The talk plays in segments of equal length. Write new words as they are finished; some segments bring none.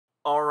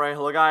Alright,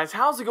 hello guys,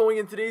 how's it going?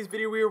 In today's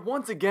video, we are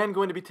once again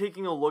going to be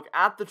taking a look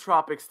at the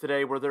tropics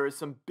today, where there is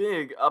some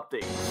big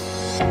updates.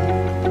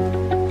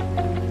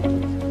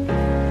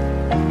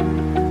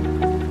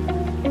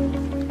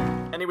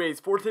 Anyways,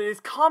 for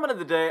today's comment of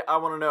the day, I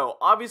want to know,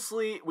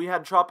 obviously, we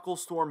had Tropical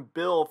Storm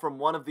Bill from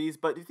one of these,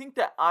 but do you think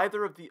that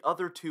either of the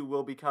other two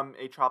will become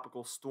a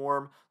tropical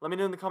storm? Let me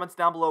know in the comments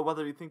down below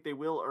whether you think they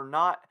will or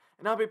not,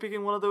 and I'll be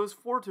picking one of those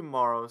for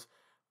tomorrow's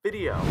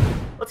video.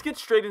 Let's get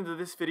straight into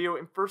this video,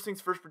 and first things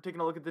first, we're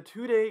taking a look at the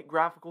 2-day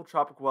graphical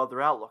tropical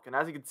weather outlook. And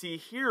as you can see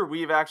here,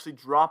 we've actually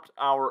dropped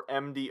our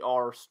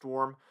MDR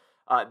storm.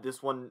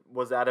 This one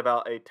was at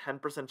about a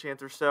 10%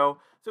 chance or so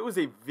it was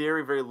a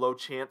very, very low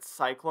chance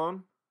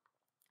cyclone.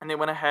 And they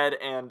went ahead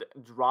and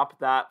dropped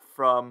that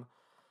from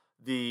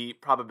the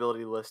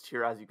probability list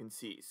here, as you can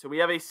see. So we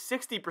have a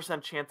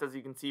 60% chance, as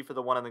you can see, for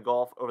the one in the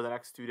Gulf over the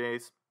next 2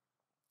 days.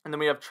 And then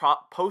we have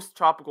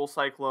post-tropical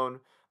cyclone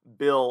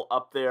Bill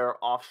up there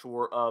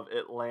offshore of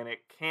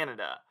Atlantic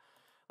Canada.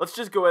 Let's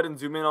just go ahead and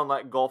zoom in on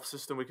that Gulf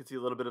system. We can see a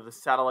little bit of the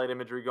satellite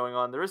imagery going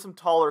on. There is some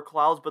taller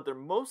clouds, but they're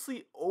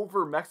mostly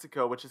over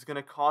Mexico, which is going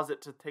to cause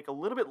it to take a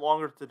little bit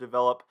longer to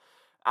develop.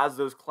 As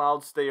those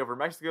clouds stay over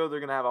Mexico, they're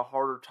going to have a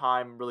harder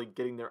time really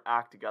getting their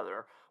act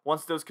together.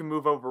 Once those can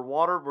move over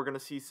water, we're going to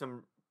see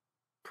some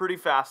pretty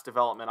fast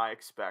development, I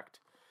expect.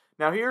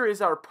 Now here is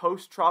our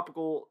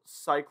post-tropical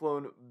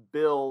cyclone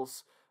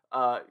Bill's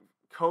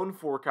cone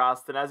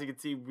forecast, and as you can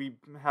see, we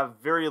have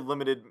very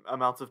limited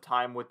amounts of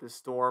time with this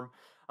storm.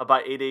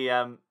 By 8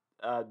 a.m.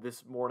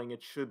 This morning,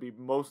 it should be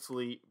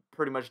mostly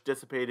pretty much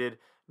dissipated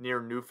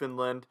near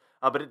Newfoundland,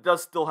 but it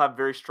does still have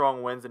very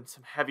strong winds and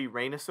some heavy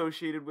rain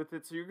associated with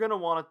it, so you're going to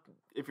want to,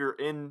 if you're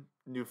in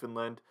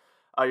Newfoundland,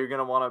 you're going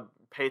to want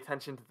to pay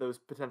attention to those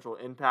potential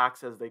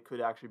impacts, as they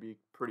could actually be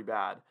pretty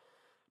bad.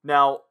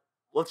 Now,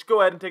 let's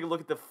go ahead and take a look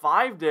at the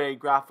 5-day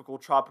graphical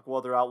tropical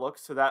weather outlook.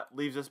 So that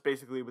leaves us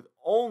basically with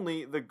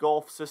only the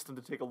Gulf system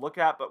to take a look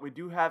at, but we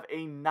do have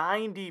a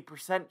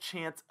 90%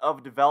 chance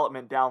of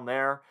development down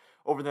there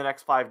over the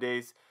next 5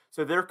 days.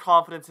 So their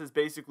confidence has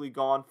basically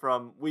gone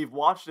from, we've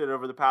watched it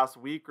over the past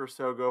week or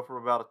so, go from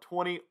about a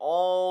 20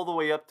 all the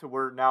way up to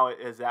where now it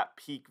is at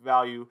peak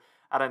value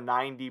at a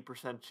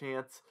 90%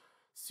 chance.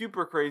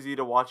 Super crazy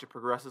to watch it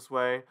progress this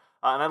way.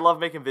 And I love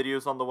making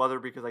videos on the weather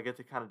because I get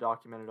to kind of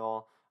document it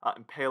all.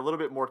 And pay a little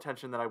bit more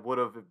attention than I would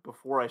have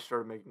before I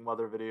started making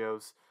weather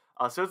videos.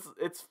 So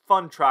it's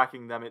fun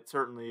tracking them, it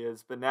certainly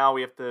is. But now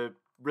we have to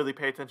really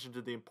pay attention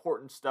to the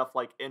important stuff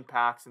like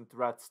impacts and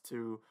threats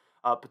to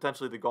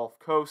potentially the Gulf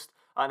Coast,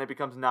 and it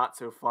becomes not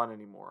so fun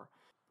anymore.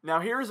 Now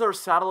here's our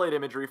satellite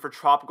imagery for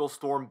Tropical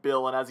Storm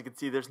Bill, and as you can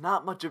see, there's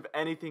not much of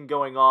anything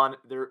going on.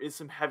 There is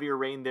some heavier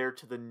rain there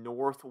to the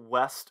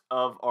northwest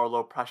of our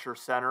low pressure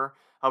center,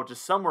 which is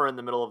somewhere in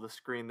the middle of the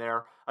screen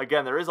there.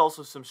 Again, there is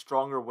also some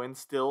stronger wind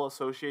still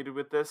associated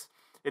with this.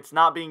 It's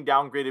not being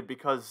downgraded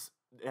because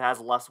it has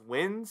less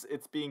winds.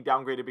 It's being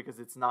downgraded because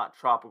it's not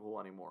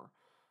tropical anymore.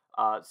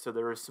 So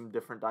there is some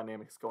different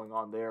dynamics going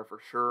on there for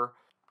sure.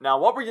 Now,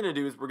 what we're going to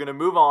do is we're going to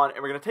move on,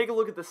 and we're going to take a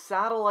look at the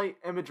satellite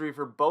imagery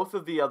for both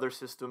of the other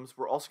systems.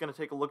 We're also going to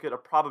take a look at a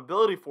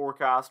probability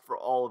forecast for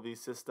all of these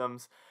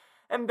systems.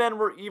 And then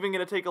we're even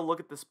going to take a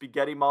look at the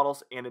spaghetti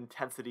models and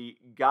intensity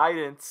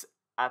guidance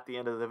at the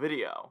end of the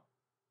video.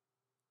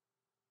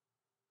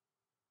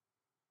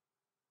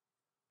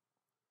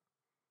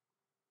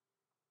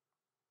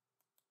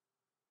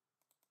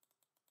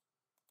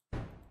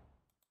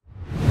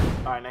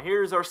 Alright, now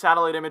here's our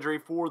satellite imagery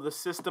for the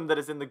system that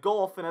is in the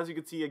Gulf, and as you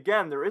can see,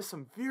 again, there is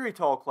some very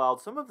tall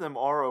clouds. Some of them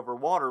are over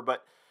water,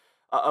 but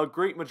a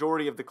great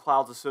majority of the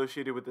clouds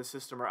associated with this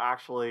system are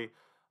actually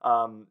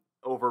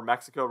over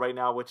Mexico right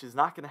now, which is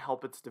not going to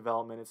help its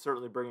development. It's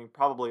certainly bringing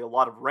probably a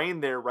lot of rain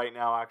there right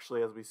now,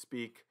 actually, as we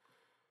speak.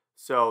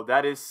 So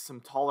that is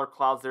some taller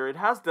clouds there. It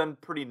has done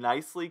pretty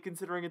nicely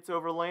considering it's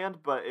over land,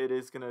 but it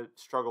is going to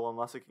struggle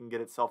unless it can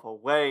get itself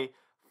away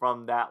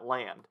from that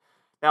land.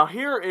 Now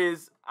here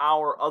is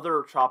our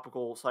other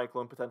tropical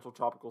cyclone, potential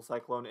tropical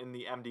cyclone in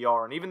the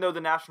MDR. And even though the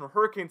National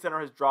Hurricane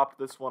Center has dropped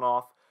this one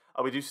off,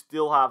 we do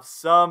still have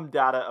some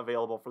data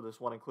available for this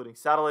one, including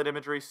satellite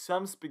imagery,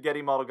 some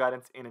spaghetti model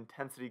guidance, and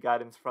intensity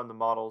guidance from the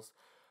models,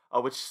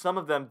 which some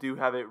of them do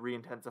have it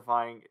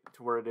re-intensifying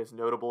to where it is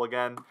notable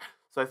again.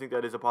 So I think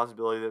that is a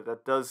possibility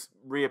that does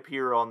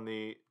reappear on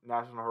the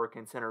National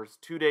Hurricane Center's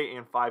 2-day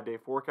and 5-day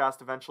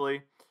forecast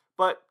eventually.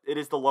 But it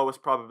is the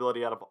lowest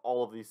probability out of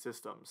all of these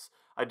systems.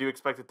 I do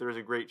expect that there is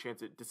a great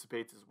chance it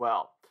dissipates as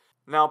well.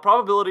 Now,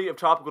 probability of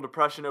tropical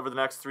depression over the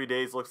next 3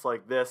 days looks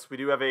like this. We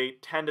do have a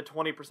 10 to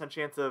 20%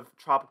 chance of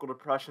tropical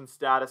depression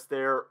status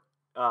there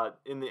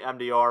in the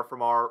MDR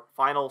from our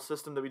final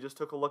system that we just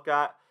took a look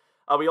at.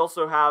 We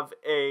also have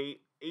a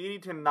 80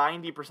 to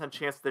 90%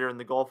 chance there in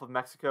the Gulf of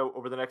Mexico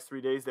over the next 3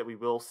 days that we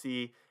will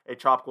see a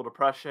tropical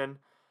depression.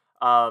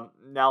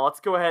 Now, let's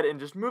go ahead and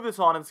just move this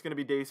on. It's going to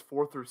be days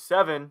 4 through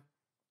 7.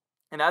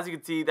 And as you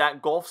can see,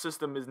 that Gulf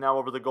system is now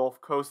over the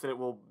Gulf Coast, and it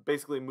will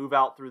basically move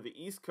out through the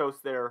East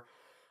Coast there.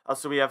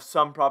 So we have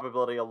some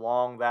probability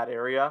along that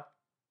area.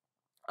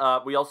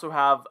 We also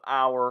have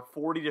our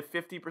 40 to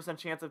 50%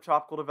 chance of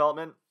tropical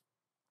development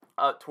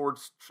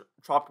towards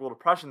tropical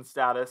depression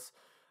status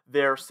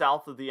there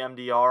south of the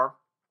MDR.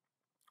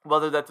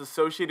 Whether that's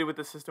associated with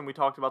the system we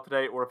talked about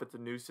today or if it's a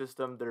new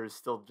system, there is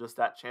still just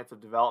that chance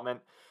of development.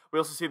 We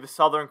also see the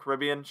Southern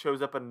Caribbean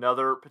shows up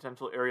another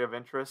potential area of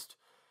interest.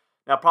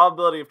 Now,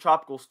 probability of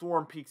tropical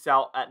storm peaks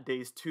out at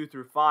days 2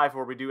 through 5,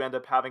 where we do end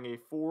up having a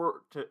 40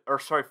 to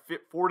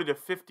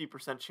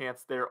 50%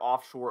 chance there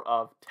offshore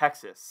of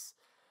Texas.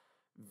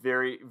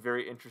 Very,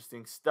 very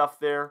interesting stuff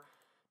there.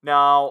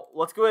 Now,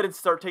 let's go ahead and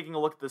start taking a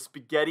look at the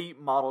spaghetti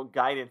model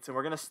guidance, and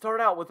we're going to start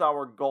out with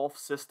our Gulf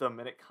system,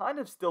 and it kind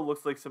of still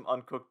looks like some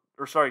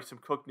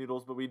cooked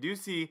noodles, but we do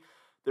see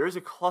there is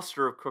a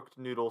cluster of cooked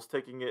noodles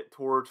taking it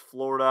towards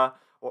Florida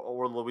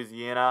or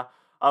Louisiana,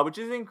 which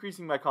is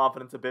increasing my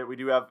confidence a bit. We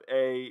do have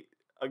an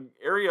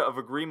area of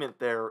agreement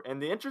there,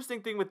 and the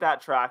interesting thing with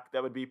that track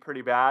that would be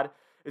pretty bad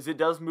is it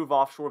does move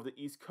offshore of the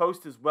East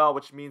Coast as well,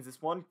 which means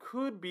this one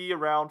could be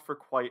around for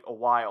quite a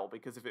while,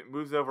 because if it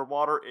moves over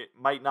water, it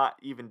might not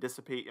even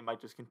dissipate. It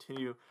might just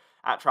continue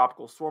at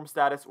tropical storm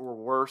status or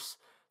worse.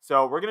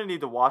 So we're going to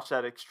need to watch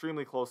that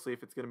extremely closely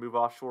if it's going to move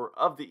offshore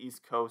of the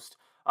East Coast,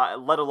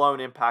 let alone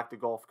impact the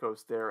Gulf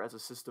Coast there as a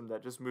system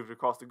that just moved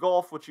across the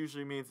Gulf, which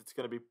usually means it's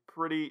going to be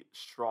pretty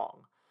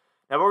strong.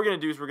 Now, what we're going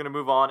to do is we're going to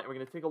move on, and we're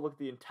going to take a look at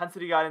the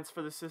intensity guidance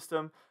for the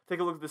system, take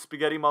a look at the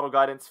spaghetti model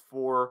guidance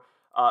for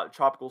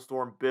Tropical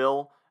Storm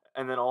Bill,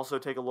 and then also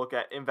take a look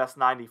at nvest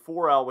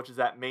 94L, which is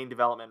that main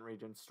development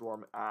region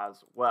storm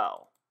as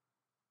well.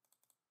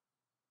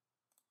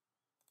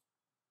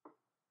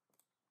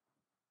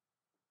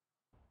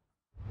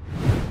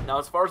 Now,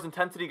 as far as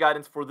intensity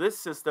guidance for this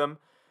system,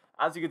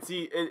 as you can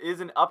see, it is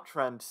an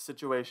uptrend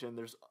situation.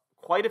 There's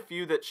quite a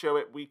few that show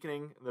it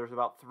weakening. There's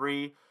about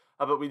 3,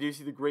 but we do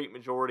see the great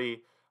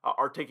majority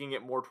are taking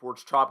it more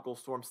towards tropical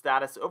storm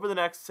status over the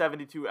next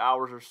 72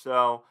 hours or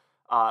so.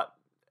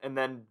 And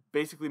then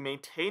basically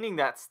maintaining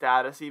that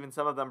status, even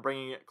some of them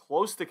bringing it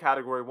close to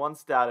Category 1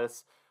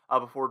 status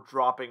before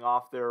dropping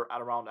off there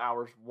at around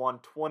hours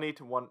 120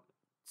 to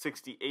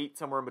 168,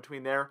 somewhere in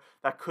between there.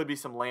 That could be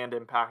some land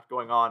impact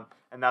going on,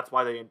 and that's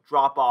why they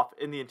drop off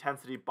in the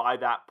intensity by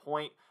that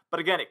point.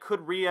 But again, it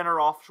could re-enter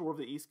offshore of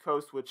the East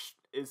Coast, which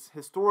is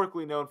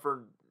historically known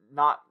for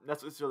not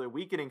necessarily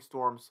weakening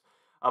storms,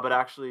 but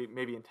actually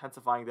maybe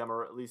intensifying them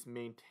or at least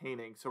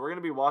maintaining. So we're going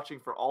to be watching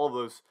for all of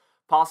those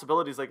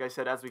possibilities, like I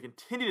said, as we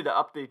continue to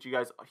update you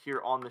guys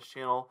here on this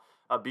channel.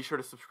 Be sure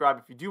to subscribe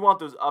if you do want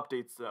those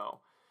updates, though.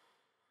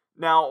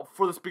 Now,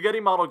 for the spaghetti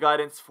model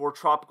guidance for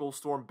Tropical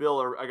Storm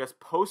Bill, or I guess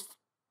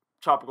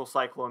post-Tropical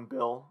Cyclone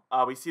Bill,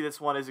 we see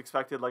this one is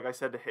expected, like I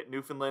said, to hit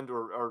Newfoundland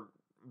or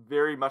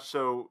very much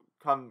so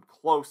come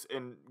close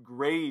and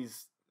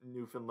graze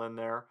Newfoundland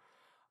there.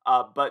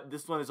 But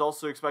this one is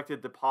also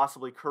expected to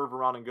possibly curve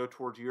around and go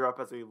towards Europe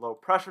as a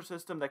low-pressure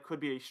system that could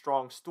be a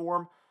strong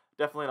storm,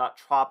 definitely not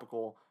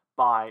tropical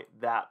by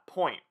that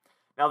point.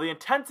 Now, the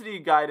intensity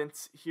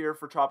guidance here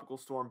for Tropical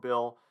Storm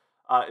Bill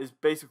is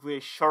basically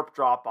a sharp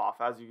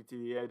drop-off. As you can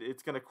see,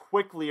 it's going to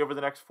quickly, over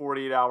the next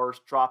 48 hours,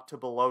 drop to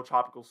below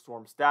tropical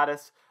storm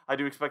status. I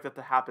do expect that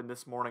to happen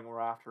this morning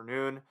or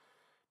afternoon.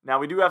 Now,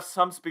 we do have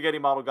some spaghetti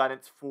model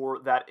guidance for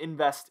that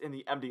nvest in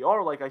the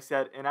MDR, like I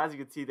said, and as you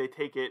can see, they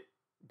take it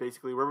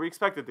basically where we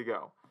expect it to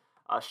go,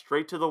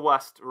 straight to the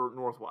west or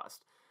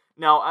northwest.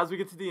 Now, as we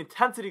get to the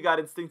intensity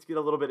guidance, things get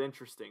a little bit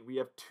interesting. We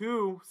have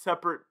 2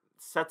 separate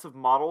sets of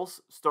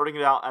models starting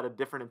it out at a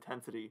different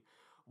intensity.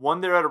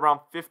 One there at around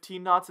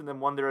 15 knots, and then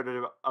one there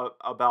at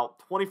about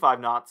 25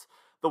 knots.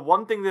 The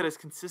one thing that is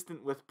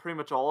consistent with pretty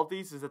much all of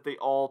these is that they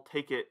all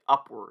take it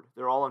upward.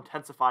 They're all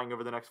intensifying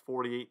over the next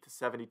 48 to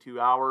 72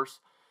 hours.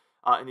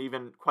 And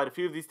even quite a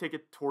few of these take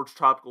it towards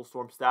tropical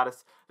storm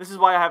status. This is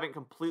why I haven't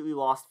completely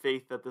lost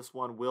faith that this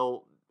one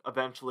will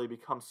eventually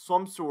become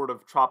some sort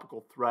of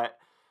tropical threat.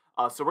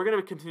 So we're going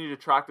to continue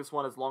to track this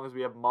one as long as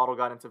we have model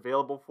guidance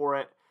available for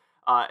it,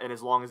 and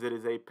as long as it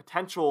is a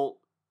potential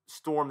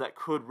storm that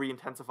could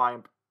re-intensify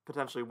and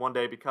potentially one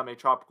day become a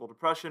tropical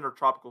depression or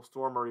tropical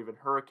storm or even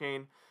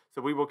hurricane.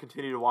 So we will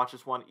continue to watch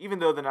this one, even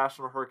though the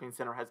National Hurricane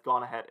Center has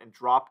gone ahead and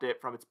dropped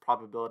it from its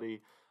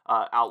probability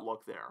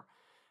outlook there.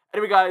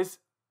 Anyway, guys,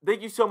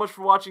 thank you so much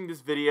for watching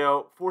this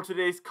video. For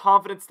today's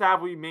confidence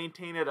tab, we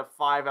maintain it a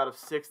 5 out of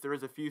 6. There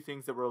is a few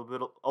things that we're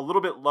a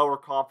little bit lower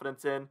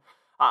confidence in.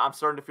 I'm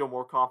starting to feel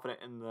more confident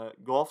in the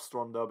Gulf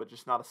storm, though, but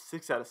just not a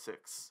 6 out of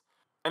 6.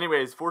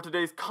 Anyways, for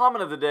today's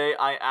comment of the day,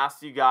 I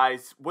asked you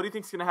guys, what do you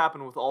think is going to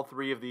happen with all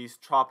 3 of these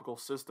tropical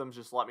systems?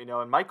 Just let me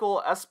know. And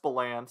Michael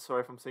Espeland,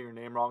 sorry if I'm saying your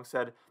name wrong,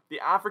 said, the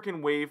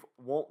African wave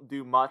won't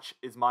do much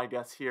is my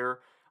guess here.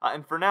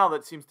 And for now,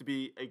 that seems to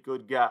be a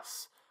good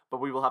guess. But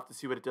we will have to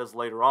see what it does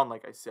later on,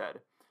 like I said.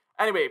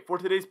 Anyway, for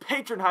today's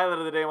patron highlight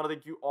of the day, I want to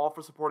thank you all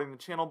for supporting the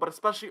channel, but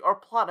especially our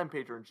platinum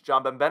patrons,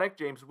 John Bembenek,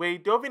 James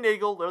Wade, Dovey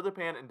Nagel,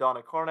 Leatherpan, and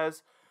Donna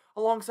Carnes,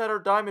 alongside our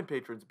diamond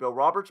patrons, Bill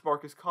Roberts,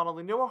 Marcus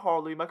Connolly, Noah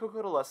Harley, Michael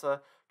Codalesa,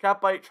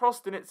 Catbite,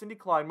 Charles Stinnett, Cindy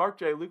Klein, Mark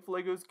J., Luke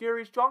Fallegos,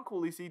 Gary's, John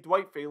Coolisi,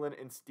 Dwight Phelan,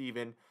 and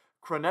Steven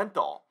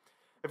Cronenthal.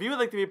 If you would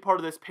like to be a part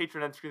of this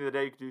Patreon end screen of the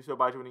day, you can do so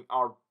by joining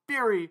our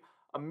very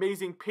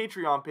amazing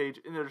Patreon page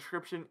in the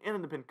description and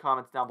in the pinned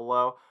comments down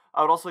below.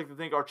 I would also like to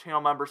thank our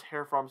channel members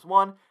Hair Farms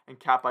 1 and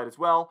Catbite as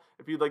well.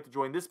 If you'd like to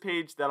join this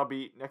page, that'll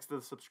be next to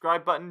the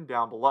subscribe button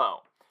down below.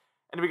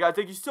 Anyway guys,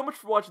 thank you so much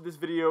for watching this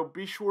video.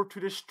 Be sure to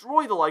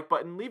destroy the like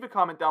button, leave a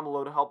comment down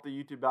below to help the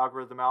YouTube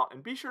algorithm out,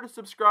 and be sure to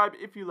subscribe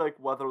if you like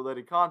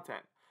weather-related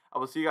content. I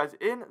will see you guys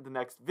in the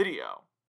next video.